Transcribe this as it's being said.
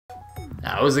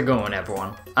How's it going,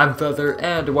 everyone? I'm Feather,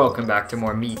 and welcome back to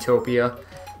more Miitopia.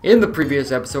 In the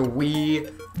previous episode, we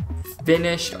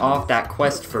finished off that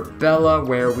quest for Bella,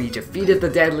 where we defeated the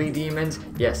deadly demons.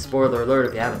 Yes, spoiler alert,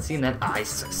 if you haven't seen that, I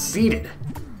succeeded.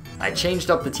 I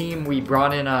changed up the team. We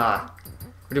brought in, what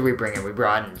did we bring in? We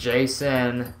brought in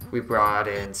Jason, we brought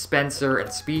in Spencer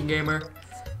and Speed Gamer,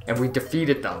 and we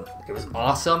defeated them. It was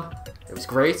awesome. It was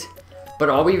great. But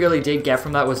all we really did get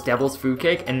from that was Devil's Food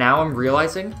Cake, and now I'm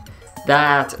realizing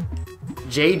that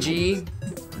JG,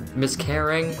 Miss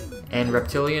Caring, and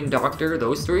Reptilian Doctor,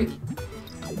 those three,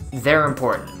 they're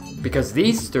important. Because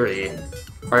these three,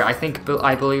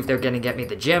 I believe they're gonna get me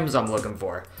the gems I'm looking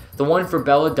for. The one for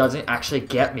Bella doesn't actually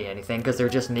get me anything, because they're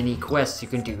just mini quests you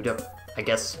can do to, I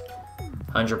guess,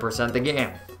 100% the game.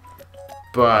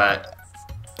 But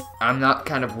I'm not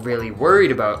kind of really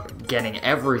worried about getting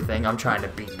everything. I'm trying to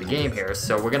beat the game here,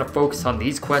 so we're gonna focus on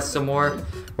these quests some more.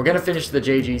 We're gonna finish the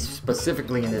JG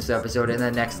specifically in this episode, and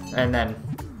then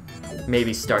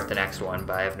maybe start the next one,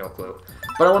 but I have no clue.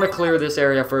 But I want to clear this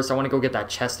area first. I want to go get that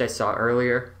chest I saw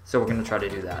earlier, so we're gonna try to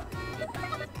do that.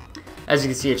 As you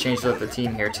can see, it changed up the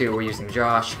team here too. We're using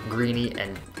Josh, Greenie,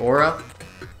 and Aura.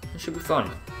 It should be fun.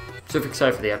 So if you're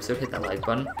excited for the episode, hit that like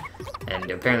button.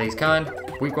 And apparently he's kind.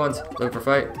 Weak ones, look for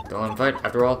fight. Don't let them fight.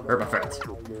 After all, hurt my friends.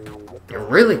 You're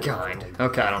really kind.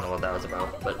 Okay, I don't know what that was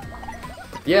about, but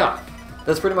yeah.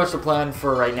 That's pretty much the plan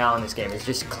for right now in this game, is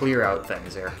just clear out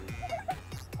things here.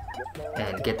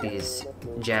 And get these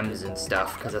gems and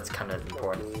stuff, because that's kind of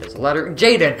important. There's a letter.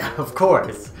 Jaden, of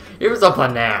course. It was a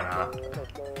banana.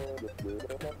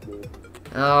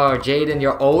 Oh, Jaden,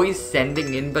 you're always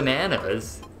sending in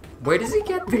bananas. Where does he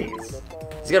get these?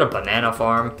 He's got a banana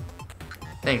farm.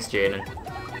 Thanks, Jaden.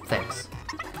 Thanks.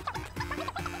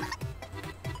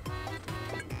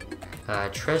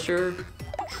 Treasure?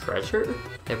 Treasure?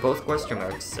 They're both question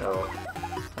marks, so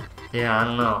yeah, I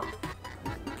don't know.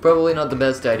 Probably not the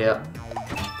best idea.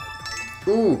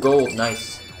 Ooh, gold,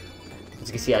 nice. As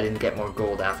you can see, I didn't get more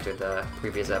gold after the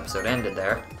previous episode ended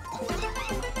there.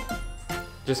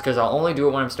 Just because I'll only do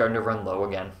it when I'm starting to run low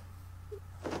again.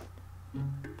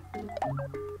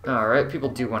 Alright, people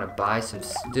do want to buy some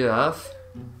stuff.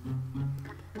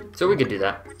 So we could do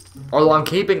that. Although I'm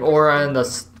keeping Aura in the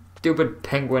stupid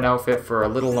penguin outfit for a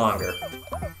little longer.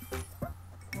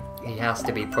 He has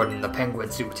to be put in the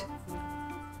penguin suit.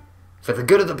 For the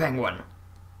good of the penguin.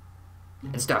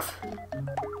 And stuff.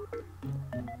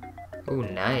 Oh,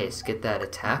 nice. Get that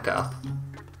attack up.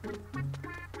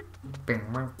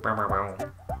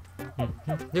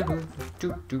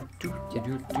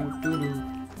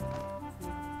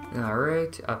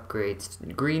 Alright,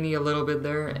 upgrades Greenie a little bit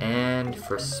there. And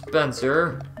for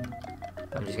Spencer,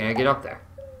 I'm just gonna get up there.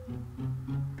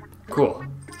 Cool.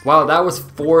 Wow, that was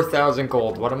 4,000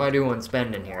 gold. What am I doing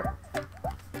spending here?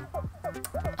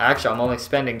 Actually, I'm only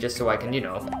spending just so I can, you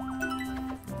know,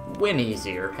 win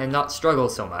easier and not struggle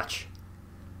so much.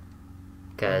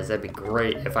 Because that'd be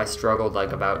great if I struggled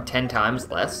like about 10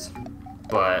 times less.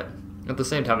 But at the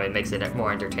same time, it makes it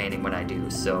more entertaining when I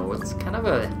do. So it's kind of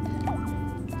a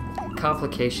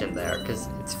complication there, because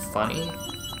it's funny.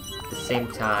 At the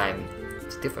same time,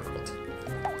 it's difficult.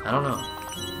 I don't know.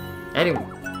 Anyway.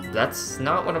 That's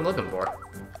not what I'm looking for.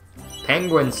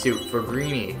 Penguin suit for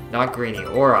Greenie. Not Greenie.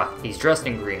 Aura. He's dressed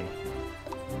in green.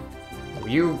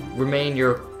 You remain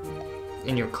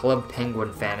in your Club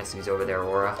Penguin fantasies over there,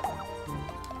 Aura.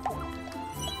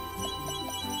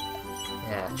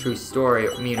 Yeah, true story.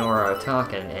 Me and Aura are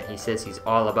talking, and he says he's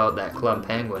all about that Club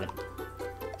Penguin.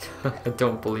 I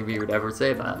don't believe he would ever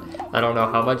say that. I don't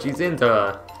know how much he's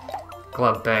into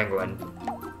Club Penguin.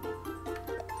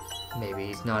 Maybe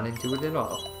he's not into it at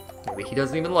all. Maybe he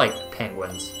doesn't even like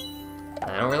penguins.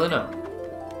 I don't really know.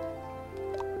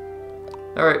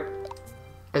 Alright.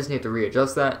 I just need to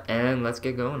readjust that, and let's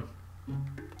get going.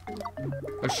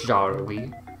 Shall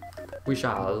we? We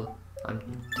shall. I'm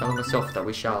telling myself that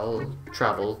we shall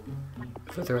travel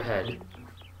further ahead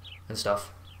and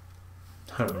stuff.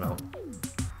 I don't know.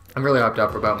 I'm really hyped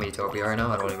up about Miitopia right now.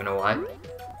 I don't even know why.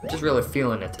 I'm just really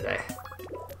feeling it today.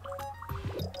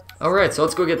 Alright, so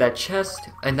let's go get that chest,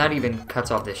 and that even cuts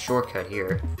off this shortcut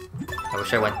here. I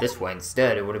wish I went this way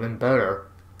instead, it would have been better.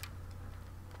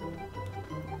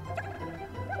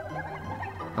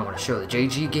 I want to show the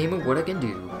JG Gamer what I can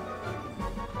do.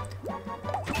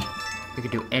 We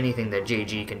can do anything that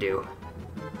JG can do.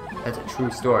 That's a true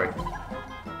story.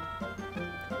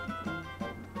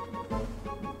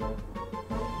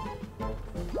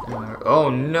 Oh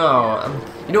no!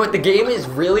 You know what? The game is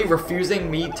really refusing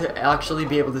me to actually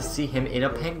be able to see him in a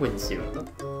penguin suit.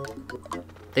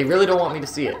 They really don't want me to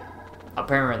see it.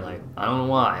 Apparently. I don't know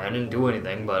why. I didn't do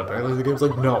anything, but apparently the game's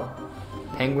like, no.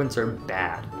 penguins are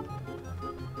bad.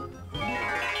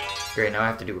 Great, now I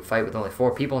have to do a fight with only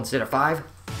 4 people instead of 5?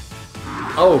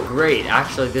 Oh, great.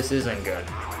 Actually, this isn't good.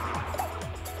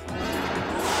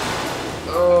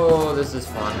 Oh, this is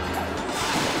fun.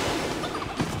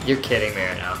 You're kidding me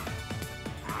right now.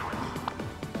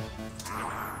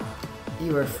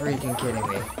 You are freaking kidding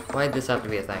me. Why'd this have to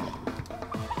be a thing?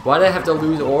 Why'd I have to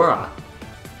lose aura?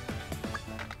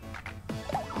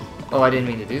 Oh, I didn't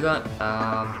mean to do that.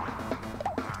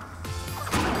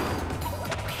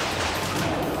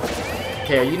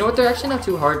 Okay, you know what? They're actually not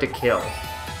too hard to kill.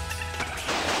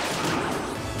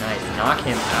 Nice, knock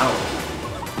him out.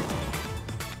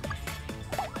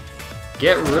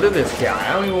 Get rid of this guy.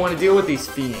 I don't even want to deal with these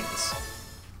fiends.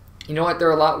 You know what?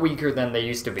 They're a lot weaker than they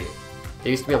used to be.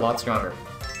 They used to be a lot stronger.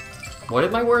 What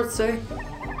did my words say?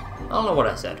 I don't know what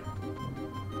I said.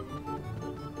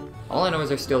 All I know is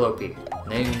they're still OP. They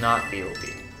may not be OP.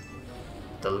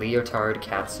 The leotard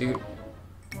catsuit.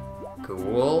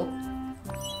 Cool.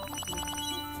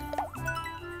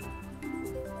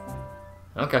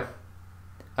 Okay.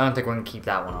 I don't think we're gonna keep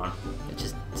that one on. It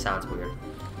just sounds weird.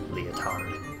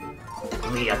 Leotard.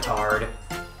 Leotard.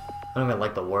 I don't even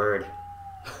like the word.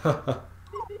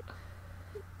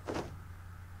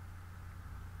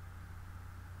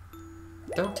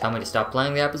 Don't tell me to stop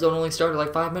playing. The episode only started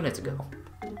like 5 minutes ago.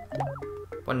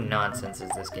 What nonsense is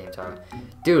this game talking?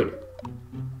 Dude.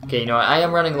 Okay, you know what? I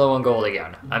am running low on gold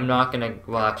again. I'm not gonna...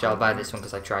 Well, actually, I'll buy this one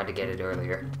because I tried to get it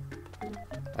earlier.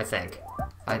 I think.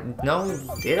 No,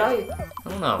 did I? I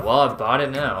don't know. Well, I bought it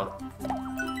now.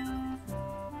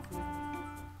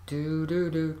 Do do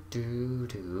do do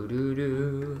do do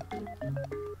do.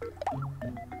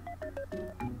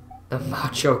 The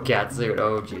macho catsuit.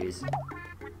 Oh, jeez.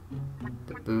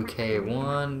 The bouquet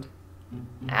wand.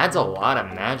 Adds a lot of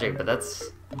magic, but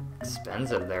that's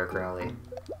expensive there, Crowley.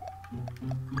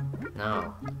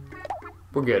 No.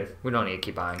 We're good. We don't need to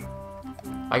keep buying.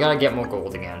 I gotta get more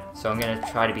gold again, so I'm gonna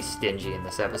try to be stingy in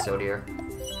this episode here.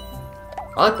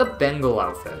 I like the Bengal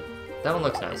outfit. That one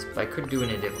looks nice, but I could do it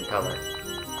in a different color.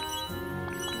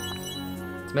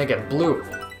 Let's make it blue.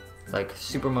 Like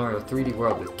Super Mario 3D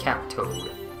World with Cat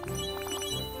Toad.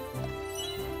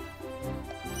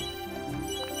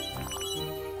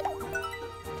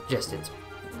 Just it's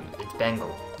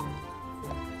Bengal.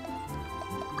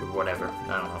 Whatever.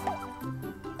 I don't know.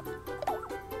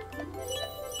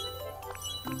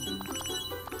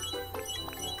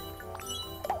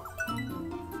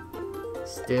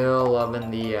 Still loving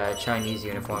the Chinese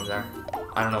uniform there.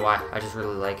 I don't know why. I just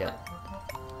really like it.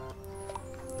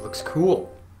 Looks cool.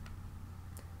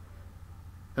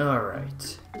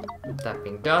 Alright. That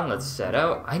being done, let's set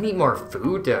out. I need more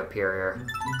food to appear here.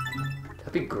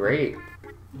 That'd be great.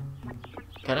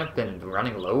 Kind of been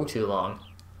running low too long.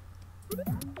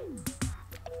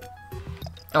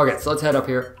 Okay, so let's head up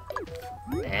here.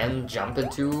 And jump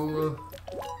into...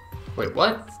 Wait,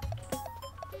 what?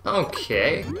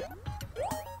 Okay.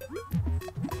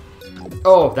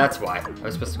 Oh, that's why. I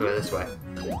was supposed to go this way.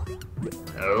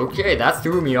 Okay, that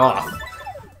threw me off.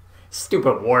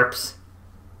 Stupid warps.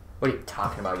 What are you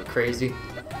talking about, you crazy?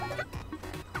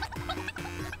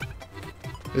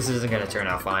 This isn't gonna turn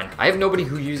out fine. I have nobody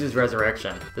who uses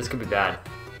resurrection. This could be bad.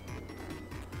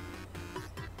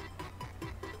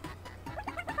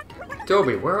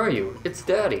 Toby, where are you? It's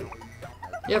Daddy.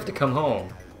 You have to come home.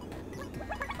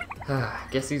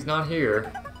 Guess he's not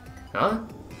here. Huh?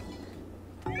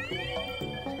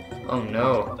 Oh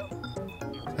no.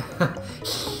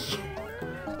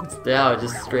 Yeah,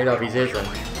 just straight up he's isn't.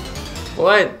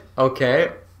 What?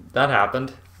 Okay, that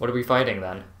happened. What are we fighting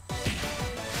then?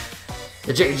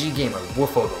 The JG Gamer,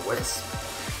 Woof-o the-Wisp.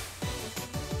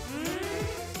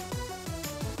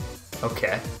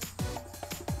 Okay.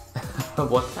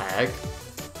 What the heck?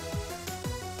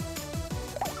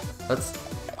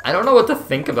 I don't know what to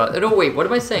think about. No, wait, what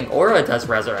am I saying? Aura does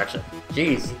resurrection.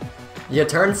 Jeez. You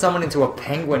turn someone into a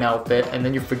penguin outfit and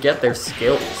then you forget their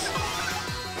skills.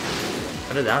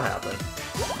 How did that happen?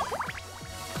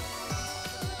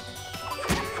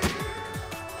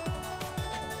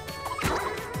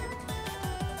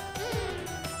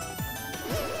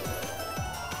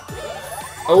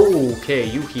 Okay,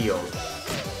 you healed.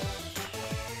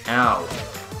 Ow.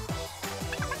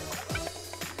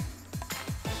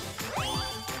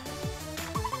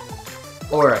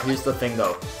 Aura, here's the thing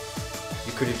though.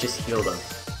 You could have just healed him.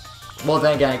 Well,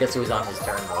 then again, I guess it was on his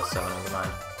turn though, so never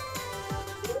mind.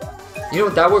 You know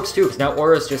what, that works too, because now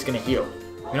Aura's just gonna heal.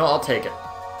 You know, I'll take it.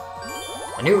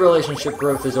 A new relationship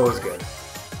growth is always good.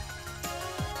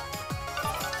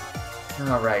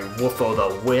 Alright, Woof-o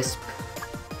the-Wisp.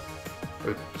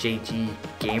 Or JG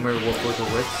Gamer Woof-o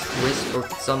the-Wisp or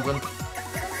something.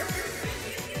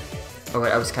 Oh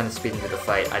wait, I was kind of speeding through the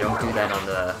fight. I don't do that on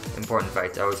the important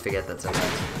fights. I always forget that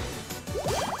sometimes.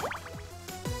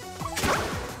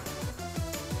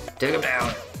 Take him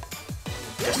down.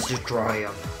 Destroy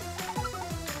him.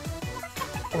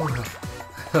 Oh no.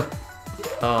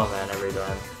 Oh man, every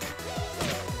time.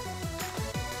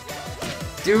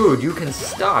 Dude, you can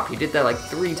stop. You did that like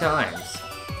 3 times.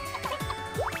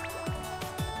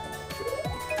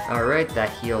 Alright,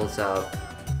 that heals up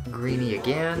Greenie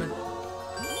again.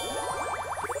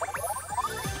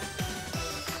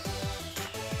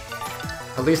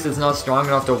 At least it's not strong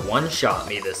enough to one-shot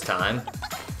me this time.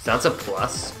 So that's a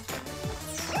plus.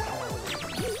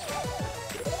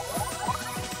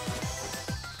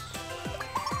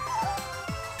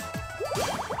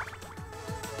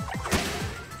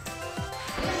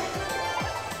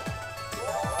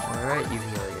 Alright, you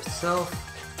heal yourself.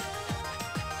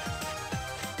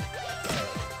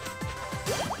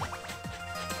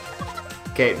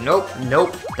 Okay, nope,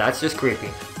 nope, that's just creepy.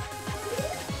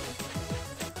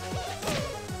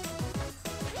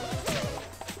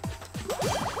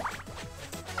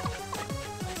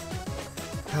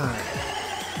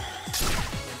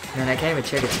 Man, I can't even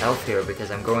check his health here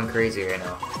because I'm going crazy right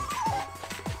now.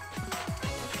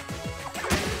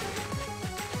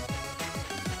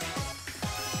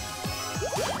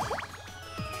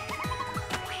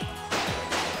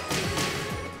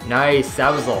 Nice,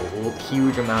 that was a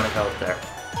huge amount of health there.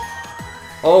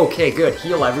 Okay, good,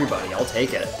 heal everybody, I'll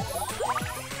take it.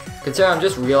 Considering I'm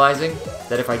just realizing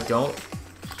that if I don't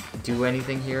do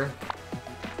anything here,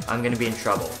 I'm gonna be in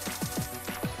trouble.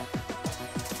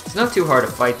 It's not too hard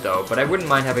to fight though, but I wouldn't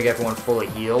mind having everyone fully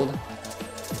healed,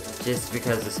 just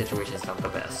because the situation's not the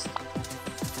best.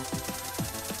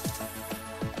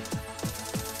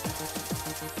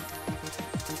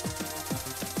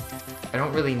 I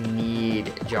don't really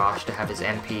need Josh to have his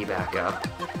MP back up.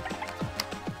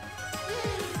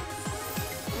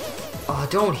 Oh,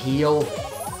 don't heal.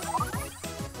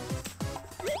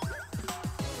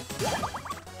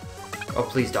 Oh,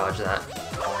 please dodge that.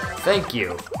 Thank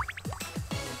you.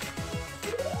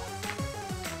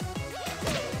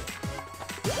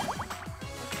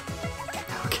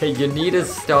 Okay, you need to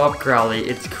stop, Crowley.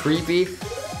 It's creepy,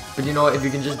 but you know what? If you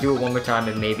can just do it one more time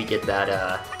and maybe get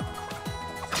that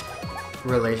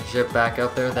relationship back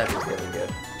up there, that'd be really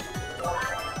good.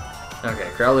 Okay,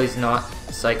 Crowley's not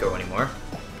psycho anymore,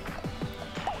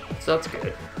 so that's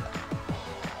good.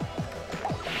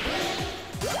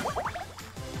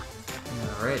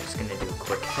 Alright, just gonna do a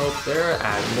quick health there,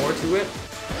 add more to it.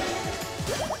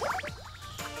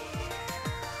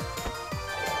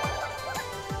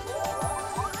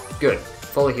 Good,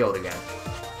 fully healed again.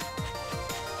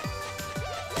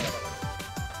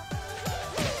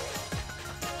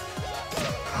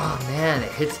 Oh man,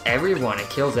 it hits everyone, it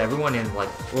kills everyone in like,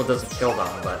 well it doesn't kill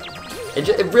them, but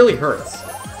it really hurts.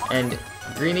 And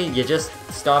Greenie, you just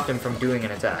stopped him from doing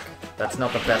an attack. That's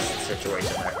not the best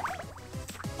situation there.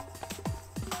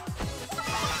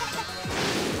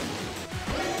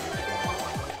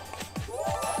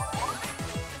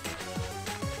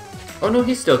 Oh no,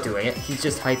 he's still doing it. He's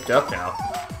just hyped up now.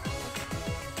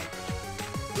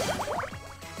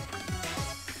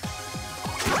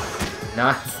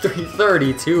 Nice,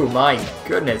 332. My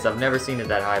goodness, I've never seen it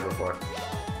that high before.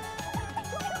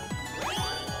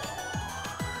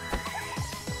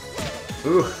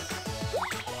 Ooh.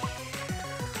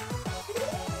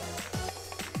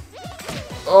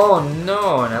 Oh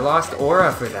no, and I lost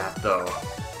aura for that though.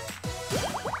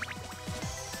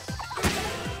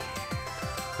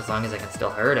 As long as I can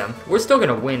still hurt him. We're still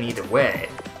gonna win either way.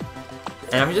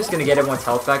 And I'm just gonna get everyone's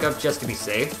health back up just to be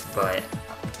safe, but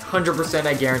 100%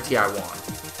 I guarantee I won.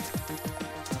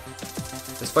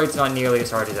 This fight's not nearly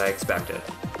as hard as I expected,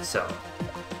 so.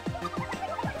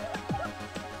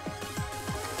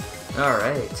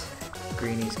 Alright.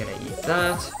 Greenie's gonna eat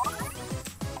that.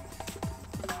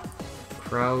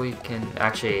 Crowley can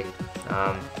actually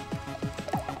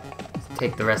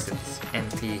take the rest of this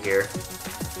MP here.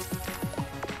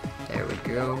 There we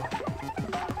go.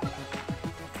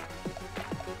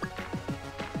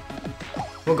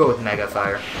 We'll go with Mega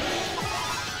Fire.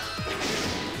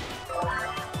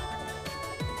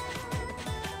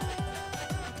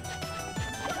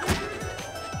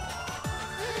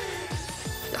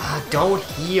 Ah, don't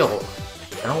heal.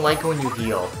 I don't like when you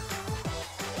heal.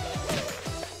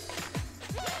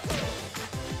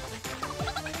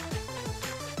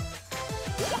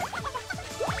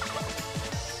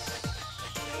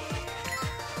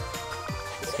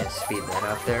 Just gonna speed that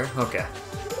up there. Okay.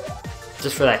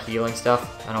 Just for that healing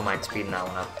stuff, I don't mind speeding that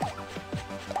one up.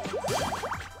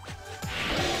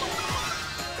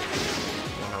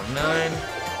 109.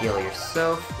 Heal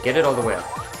yourself. Get it all the way up.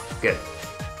 Good.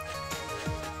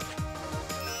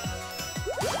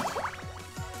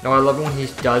 No, I love it when he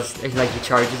does, like, he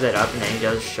charges it up and then he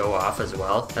does show off as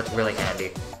well. That's really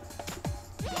handy.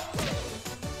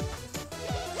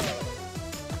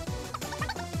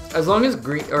 As long as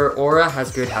Aura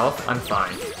has good health, I'm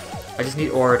fine. I just need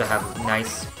Aura to have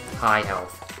nice, high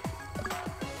health.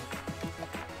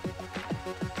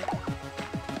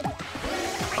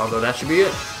 Although that should be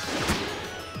it.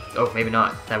 Oh, maybe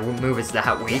not. That move is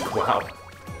that weak? Wow.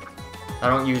 I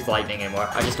don't use lightning anymore.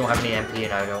 I just don't have any MP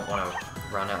and I don't want to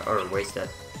run out or waste it.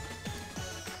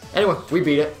 Anyway, we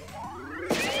beat it.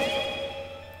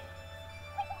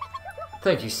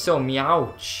 Thank you so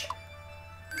meowch.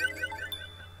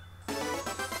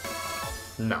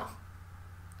 No.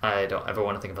 I don't ever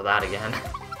want to think about that again.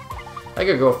 I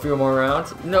could go a few more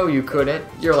rounds. No, you couldn't.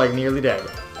 You're like nearly dead.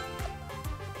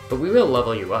 But we will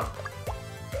level you up.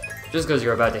 Just because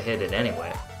you're about to hit it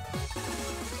anyway.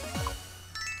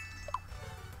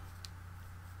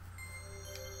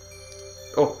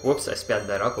 Oh, whoops, I sped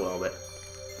that up a little bit.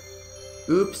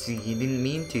 Oopsie, you didn't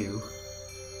mean to.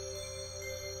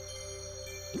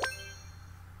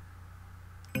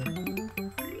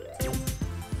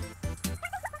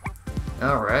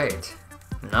 Alright.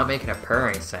 I'm not making a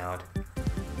purring sound.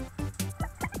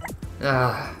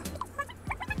 Ah.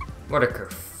 What a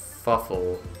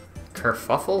kerfuffle.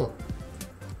 Kerfuffle?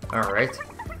 Alright.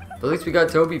 At least we got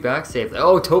Toby back safely.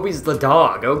 Oh, Toby's the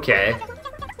dog. Okay.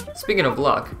 Speaking of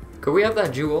luck, could we have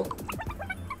that jewel?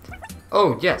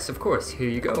 Oh, yes, of course. Here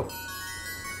you go.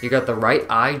 You got the right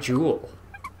eye jewel.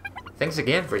 Thanks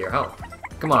again for your help.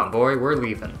 Come on, boy. We're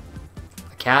leaving.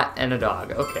 A cat and a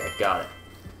dog. Okay, got it.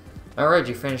 Alright,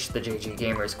 you finished the JG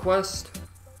Gamers quest.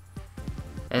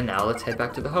 And now let's head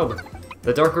back to the hub.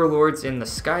 The Darker Lord's in the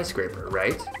skyscraper,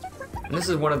 right? And this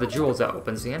is one of the jewels that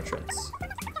opens the entrance.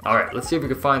 Alright, let's see if we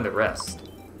can find the rest.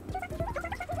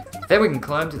 Then we can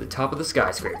climb to the top of the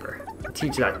skyscraper. And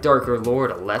teach that Darker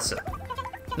Lord a lesson.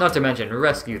 Not to mention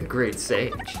rescue the Great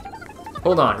Sage.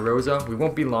 Hold on, Rosa. We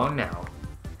won't be long now.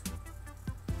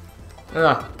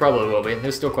 Probably will be.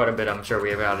 There's still quite a bit I'm sure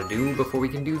we have got to do before we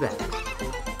can do that.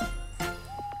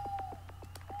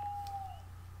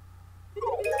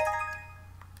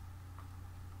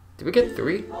 Did we get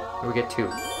 3? Or did we get 2?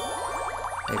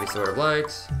 Maybe sort of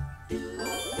likes.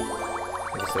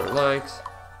 Maybe sort of likes.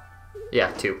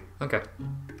 Yeah, 2. Okay.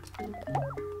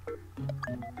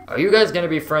 Are you guys gonna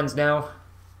be friends now?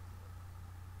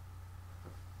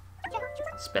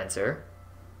 Spencer?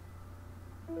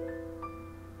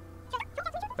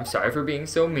 I'm sorry for being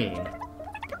so mean.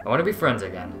 I want to be friends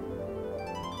again.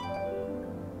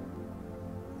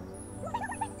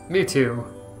 Me too.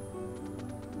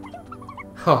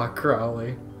 Aw,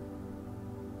 Crowley.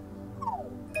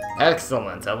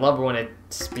 Excellent. I love when it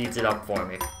speeds it up for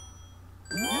me.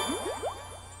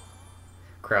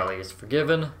 Crowley is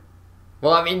forgiven.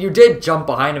 Well, I mean, you did jump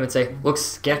behind him and say, looks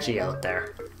sketchy out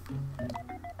there.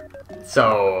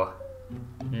 So,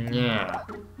 yeah.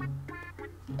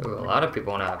 Ooh, a lot of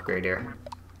people want to upgrade here.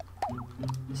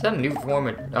 Is that a new form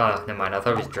of... never mind. I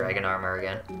thought it was dragon armor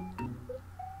again.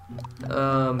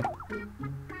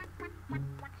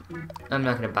 I'm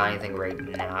not going to buy anything right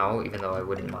now, even though I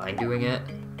wouldn't mind doing it.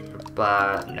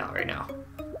 But, not right now.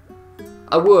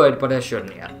 I would, but I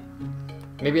shouldn't yet.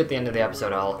 Maybe at the end of the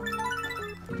episode I'll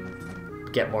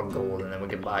get more gold and then we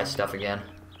can buy stuff again.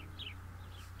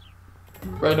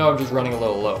 Right now I'm just running a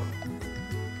little low.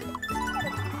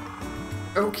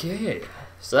 Okay,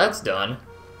 so that's done.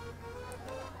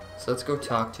 So let's go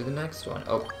talk to the next one.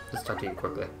 Oh, let's talk to you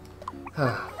quickly.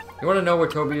 You want to know where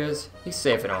Toby is? He's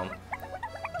safe at home.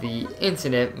 The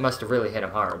incident must have really hit him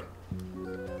hard.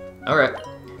 Alright,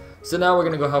 so now we're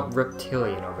gonna go help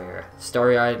Reptilian over here.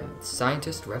 Starry-eyed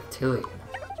scientist Reptilian.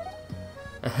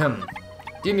 Ahem.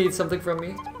 Do you need something from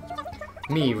me?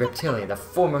 Me, Reptilian, the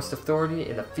foremost authority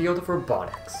in the field of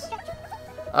robotics.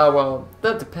 Well,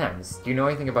 that depends. Do you know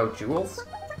anything about jewels?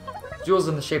 Jewels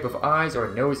in the shape of eyes or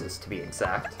noses, to be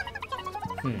exact.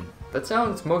 That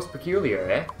sounds most peculiar,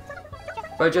 eh?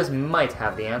 But I just might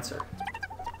have the answer.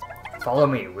 Follow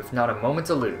me, with not a moment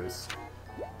to lose.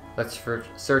 Let's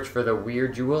search for the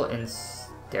weird jewel in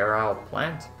Sterile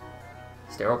Plant?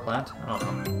 Sterile Plant? I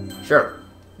don't know. Sure.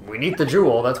 We need the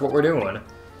jewel, that's what we're doing.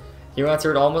 You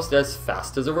answered almost as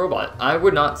fast as a robot. I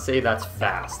would not say that's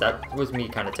fast. That was me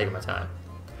kind of taking my time.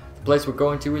 The place we're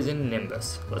going to is in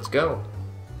Nimbus. Let's go.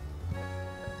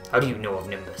 How do you know of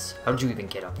Nimbus? How did you even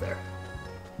get up there?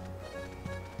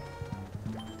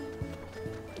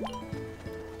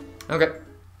 Okay.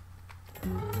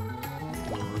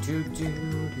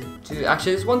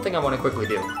 Actually, there's one thing I want to quickly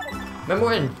do. Remember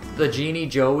when the genie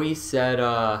Joey said,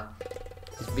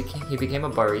 he became a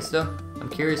barista? I'm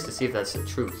curious to see if that's the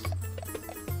truth.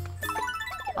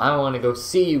 I want to go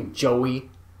see you, Joey.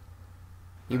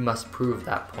 You must prove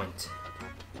that point.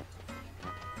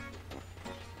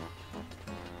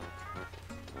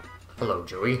 Hello,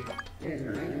 Joey.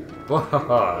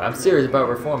 Whoa, I'm serious about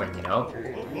reforming, you know?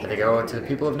 I think I owe it to the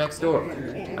people of next door.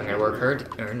 I'm gonna work hard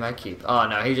to earn my keep. Oh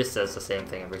no, he just says the same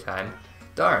thing every time.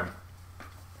 Darn.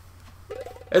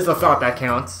 It's the thought that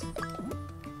counts.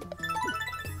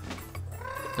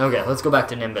 Okay, let's go back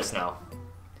to Nimbus now.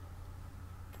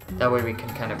 That way we can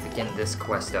kind of begin this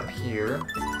quest up here.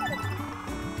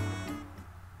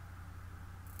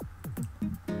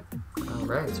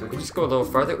 Alright, so we can just go a little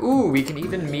farther. Ooh, we can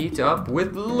even meet up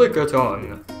with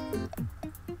Lickitung.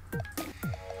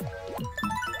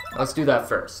 Let's do that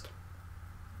first.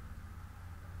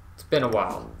 It's been a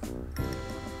while.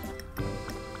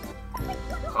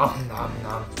 Oh, nom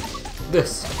nom.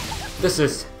 This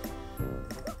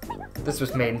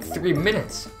was made in 3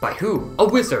 minutes. By who? A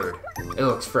wizard. It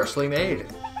looks freshly made.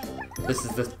 This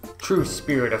is the true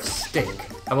spirit of steak.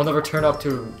 I will never turn up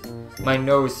to my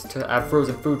nose to have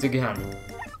frozen foods again.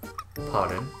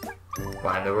 Pardon?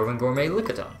 Why, I'm the Roman gourmet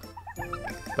Lickitung.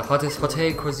 The hottest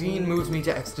hottie cuisine moves me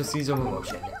to ecstasies of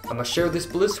emotion. I must share this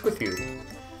bliss with you.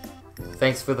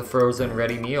 Thanks for the frozen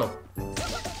ready meal.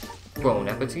 Bon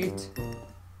appetit.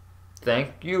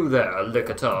 Thank you there,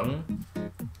 Lickitung.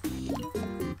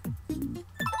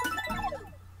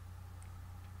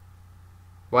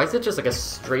 Why is it just like a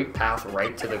straight path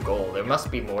right to the goal? There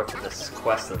must be more to this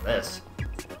quest than this.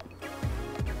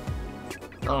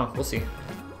 Oh, we'll see.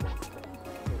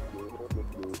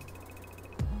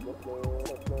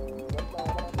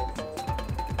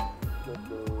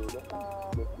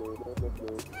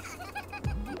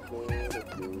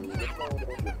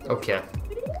 Okay.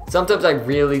 Sometimes I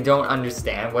really don't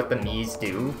understand what the Miis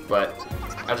do, but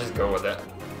I just go with it.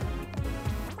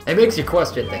 It makes you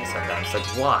question things sometimes, like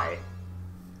why?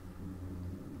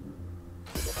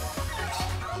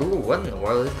 Ooh, what in the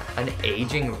world is that? An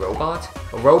aging robot?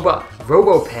 A robot,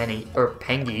 Robo-Penny, or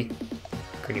Pengy.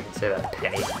 Couldn't even say that,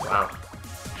 Penny, wow.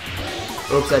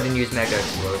 Oops, I didn't use Mega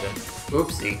Explosion.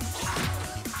 Oopsie.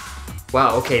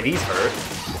 Wow, okay, these hurt.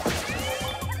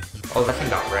 Oh, that thing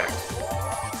got wrecked.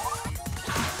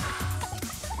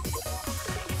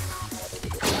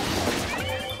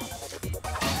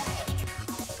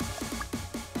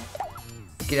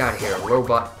 Get out of here,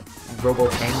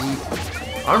 Robo-Pengy.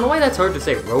 I don't know why that's hard to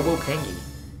say, Robo-Pengy.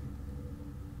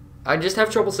 I just have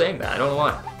trouble saying that, I don't know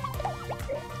why.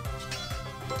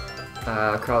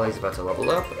 Crowley's about to level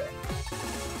up.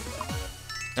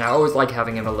 And I always like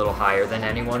having him a little higher than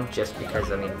anyone, just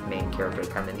because, I mean, main characters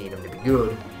kind of need him to be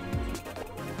good.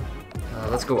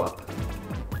 Let's go up.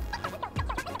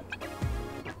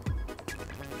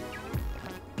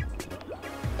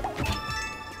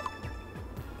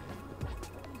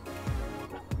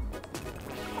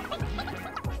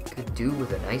 Could do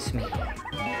with a nice meal.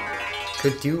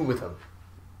 Could do with a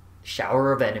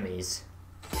shower of enemies.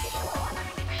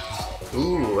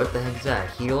 Ooh, what the heck is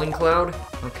that? Healing cloud?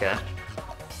 Okay.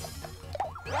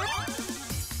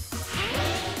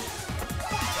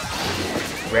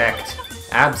 Wrecked.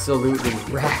 Absolutely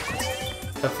wrecked.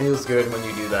 That feels good when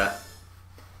you do that.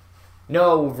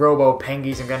 No,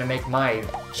 Robo-Pengies are gonna make my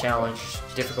challenge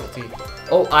difficulty.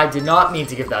 Oh, I did not mean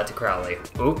to give that to Crowley.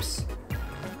 Oops.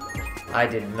 I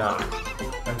did not.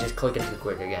 I'm just clicking too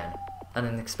quick again. I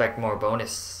didn't expect more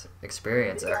bonus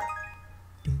experience there.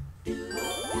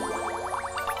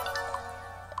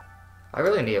 I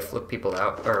really need to flip people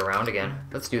out or around again.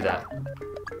 Let's do that.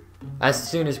 As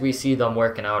soon as we see them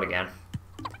working out again.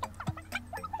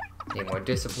 Need more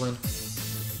discipline.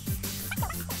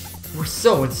 We're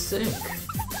so in sync.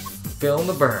 Feel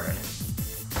the burn.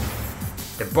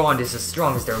 Their bond is as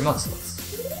strong as their muscles.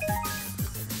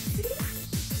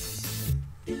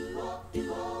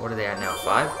 What are they at now?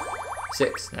 5?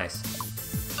 6. Nice.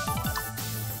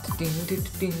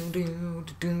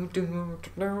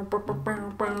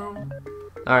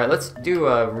 Alright, let's do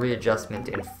a readjustment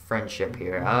in friendship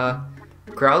here.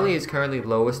 Crowley is currently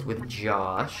lowest with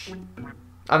Josh.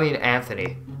 I mean,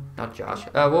 Anthony. Not Josh.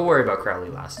 We'll worry about Crowley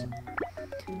last.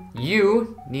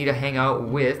 You need to hang out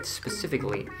with,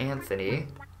 specifically, Anthony.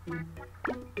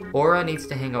 Aura needs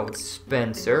to hang out with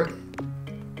Spencer.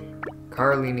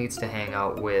 Carly needs to hang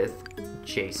out with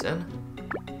Jason.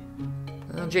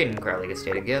 Jaden and Crowley can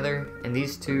stay together. And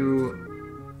these two...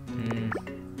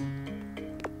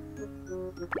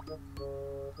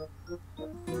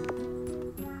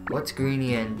 What's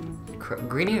Greenie and...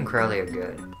 Greenie and Crowley are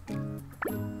good.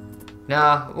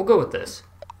 Nah, we'll go with this.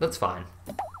 That's fine.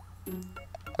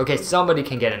 Okay, somebody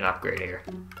can get an upgrade here.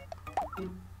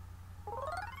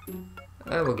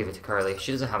 We'll give it to Carly.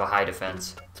 She doesn't have a high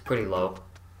defense. It's pretty low.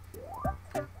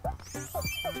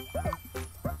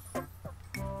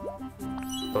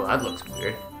 Oh, that looks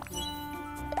weird.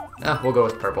 We'll go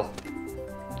with purple.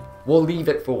 We'll leave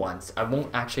it for once. I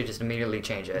won't actually just immediately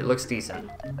change it. It looks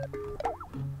decent.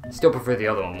 Still prefer the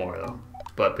other one more, though.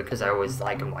 But because I always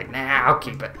like him, like, nah, I'll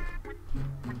keep it.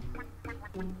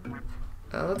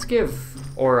 Let's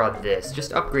give Aura this.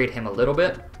 Just upgrade him a little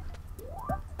bit.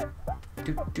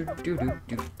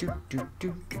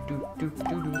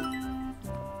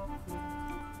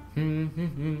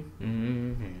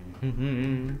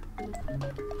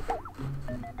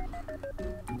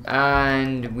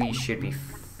 And we should be...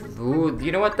 Ooh,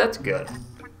 you know what? That's good.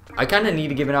 I kind of need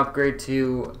to give an upgrade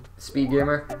to Speed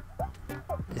Gamer.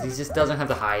 Because he just doesn't have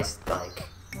the highest, like...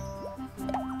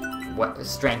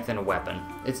 strength in a weapon.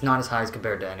 It's not as high as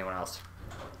compared to anyone else.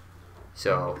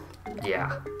 So,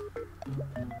 yeah.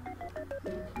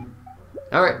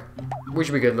 Alright, we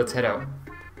should be good. Let's head out.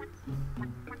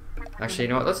 Actually, you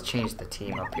know what? Let's change the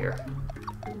team up here.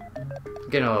 I'm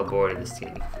getting a little bored of this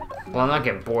team. Well, I'm not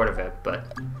getting bored of it,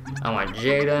 but I want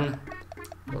Jaden.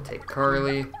 We'll take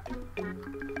Carly.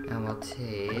 And we'll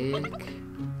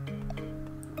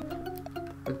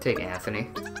take Anthony.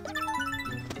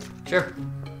 Sure.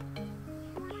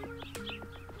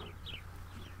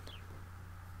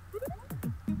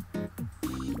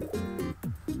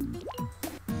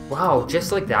 Wow,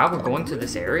 just like that, we're going to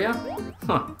this area?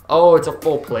 Huh. Oh, it's a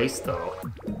full place, though.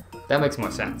 That makes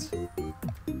more sense.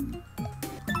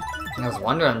 I was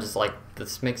wondering, just like,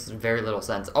 this makes very little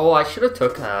sense. Oh, I should have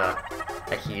took a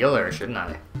healer, shouldn't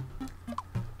I?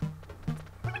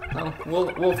 Oh,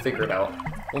 we'll figure it out.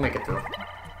 We'll make it through.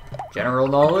 General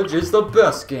Knowledge is the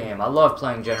best game. I love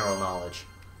playing General Knowledge.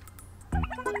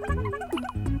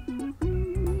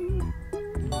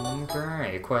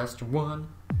 Okay, quest 1.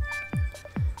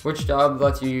 Which job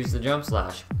lets you use the jump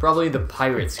slash? Probably the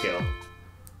pirate skill.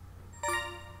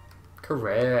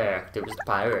 Correct, it was the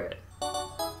pirate.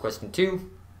 Question 2.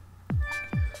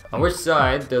 On which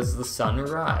side does the sun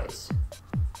rise?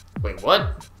 Wait,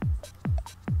 what?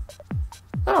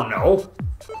 I don't know.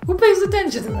 Who pays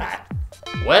attention to that?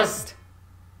 West?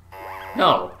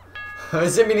 No.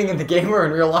 Is it meaning in the game or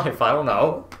in real life? I don't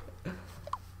know.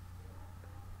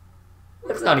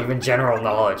 That's not even general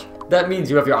knowledge. That means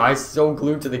you have your eyes so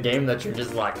glued to the game that you're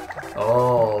just like,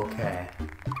 oh, okay.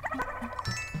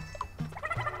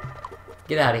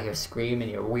 Get out of here, Scream,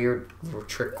 and your weird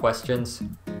trick questions.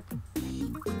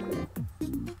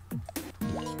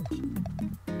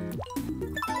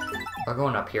 We're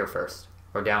going up here first.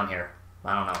 Or down here.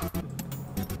 I don't know.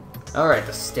 Alright,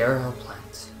 the sterile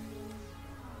plants.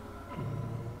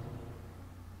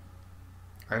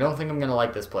 I don't think I'm gonna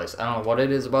like this place. I don't know what it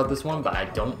is about this one, but I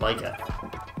don't like it.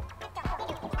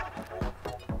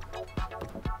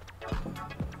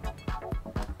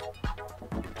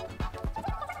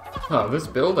 Oh, this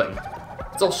building.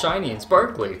 It's all shiny and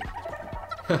sparkly.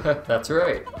 That's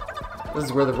right. This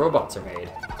is where the robots are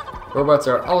made. Robots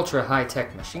are ultra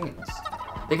high-tech machines.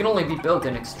 They can only be built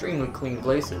in extremely clean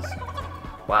places.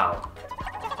 Wow.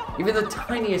 Even the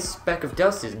tiniest speck of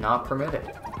dust is not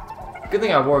permitted. Good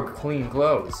thing I wore clean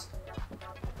clothes.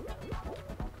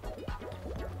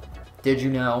 Did you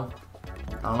know?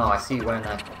 I don't know, I see you wearing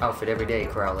that outfit every day,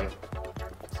 Crowley.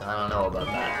 So I don't know about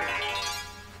that.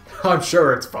 I'm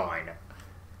sure it's fine.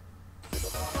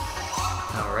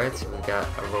 Alright, so we got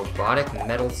a robotic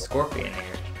metal scorpion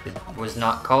here. It was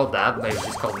not called that, but it was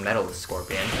just called metal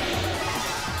scorpion.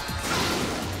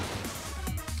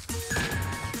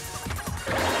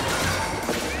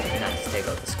 And let's take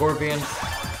out the scorpion.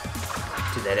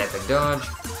 Do that epic dodge.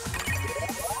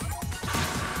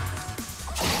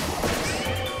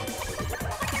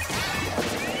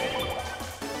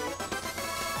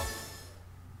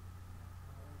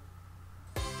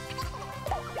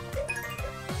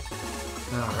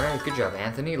 Alright, good job,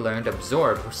 Anthony. Learned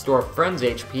Absorb. Restore friends'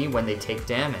 HP when they take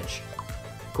damage.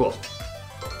 Cool.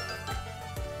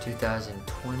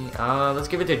 2020. Let's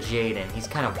give it to Jaden. He's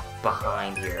kind of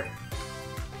behind here.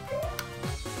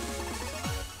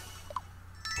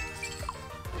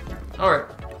 Alright.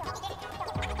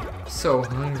 So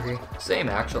hungry. Same,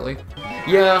 actually.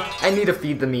 Yeah, I need to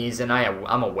feed the Miis, and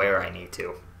I'm aware I need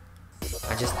to.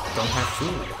 I just don't have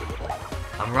food.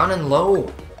 I'm running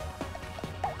low.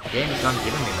 The game is not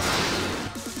giving me that.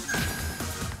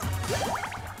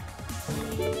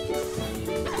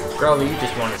 Probably you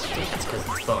just wanted to dance because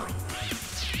it's fun.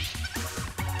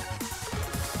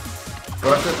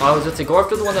 Go after, I was going to say, go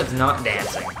after the one that's not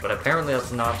dancing, but apparently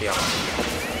that's not the option.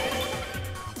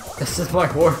 This is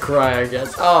my war cry, I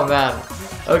guess. Oh man.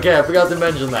 Okay, I forgot to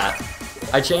mention that.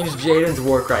 I changed Jaden's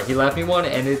war cry. He left me one,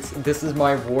 and this is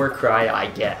my war cry, I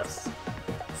guess.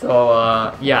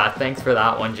 So, yeah, thanks for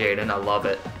that one, Jaden. I love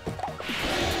it.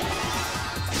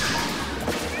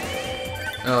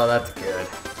 Oh, that's good.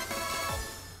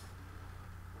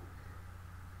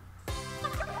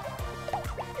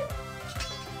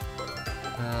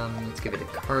 Let's give it to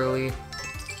Carly.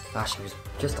 Gosh, she was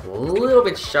just a little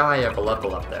bit shy of a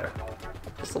level up there.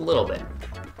 Just a little bit.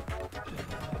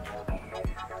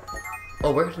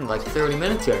 Oh, we're in like 30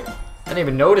 minutes here. I didn't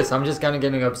even notice. I'm just kind of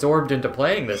getting absorbed into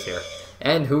playing this here.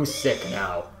 And who's sick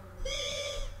now?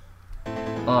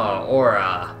 Oh, or,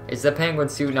 is the penguin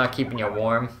suit not keeping you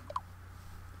warm?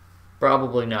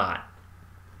 Probably not.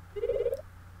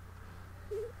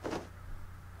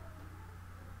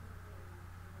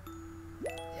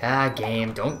 Yeah,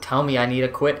 game, don't tell me I need to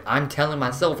quit. I'm telling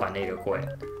myself I need to quit.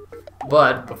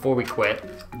 But, before we quit,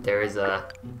 there is a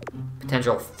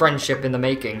potential friendship in the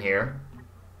making here.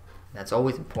 That's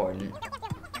always important.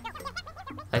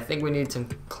 I think we need some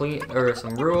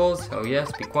some rules. Oh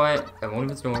yes, be quiet. Everyone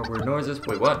even snore. Weird noises.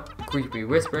 Wait, what? Creepy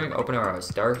whispering. Open our eyes.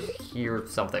 Start hear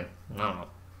something. I don't know.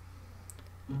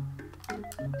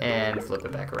 And flip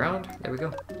it back around. There we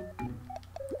go.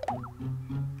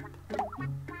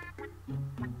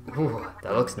 Ooh,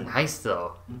 that looks nice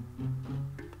though.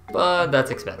 But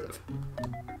that's expensive.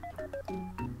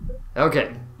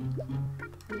 Okay.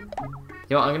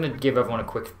 You know, I'm gonna give everyone a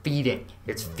quick feeding.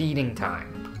 It's feeding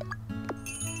time.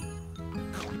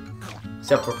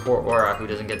 Except for poor Aura, who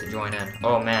doesn't get to join in.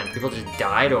 Oh man, people just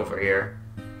died over here.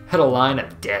 Had a line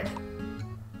of dead.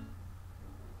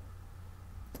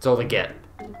 That's all they get.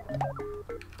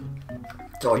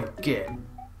 That's all you get.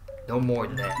 No more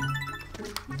than that.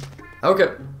 Okay.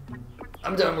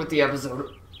 I'm done with the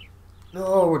episode.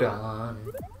 Hold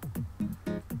on.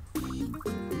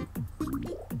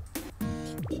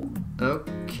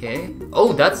 Okay.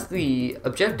 Oh, that's the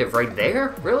objective right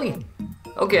there? Really?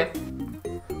 Okay.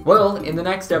 Well, in the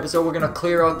next episode, we're going to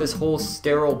clear out this whole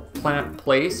sterile plant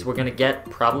place. We're going to get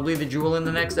probably the jewel in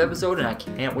the next episode, and I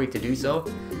can't wait to do so.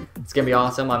 It's going to be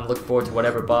awesome. I'm looking forward to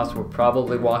whatever boss we're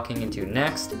probably walking into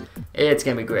next. It's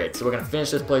going to be great. So we're going to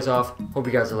finish this place off. Hope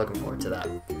you guys are looking forward to that.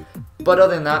 But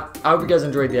other than that, I hope you guys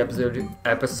enjoyed the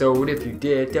episode. If you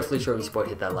did, definitely show your support.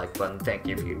 Hit that like button. Thank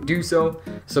you if you do so.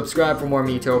 Subscribe for more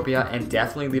Miitopia, and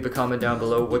definitely leave a comment down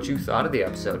below what you thought of the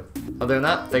episode. Other than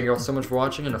that, thank you all so much for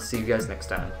watching, and I'll see you guys next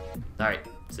time. Alright,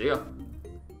 see ya.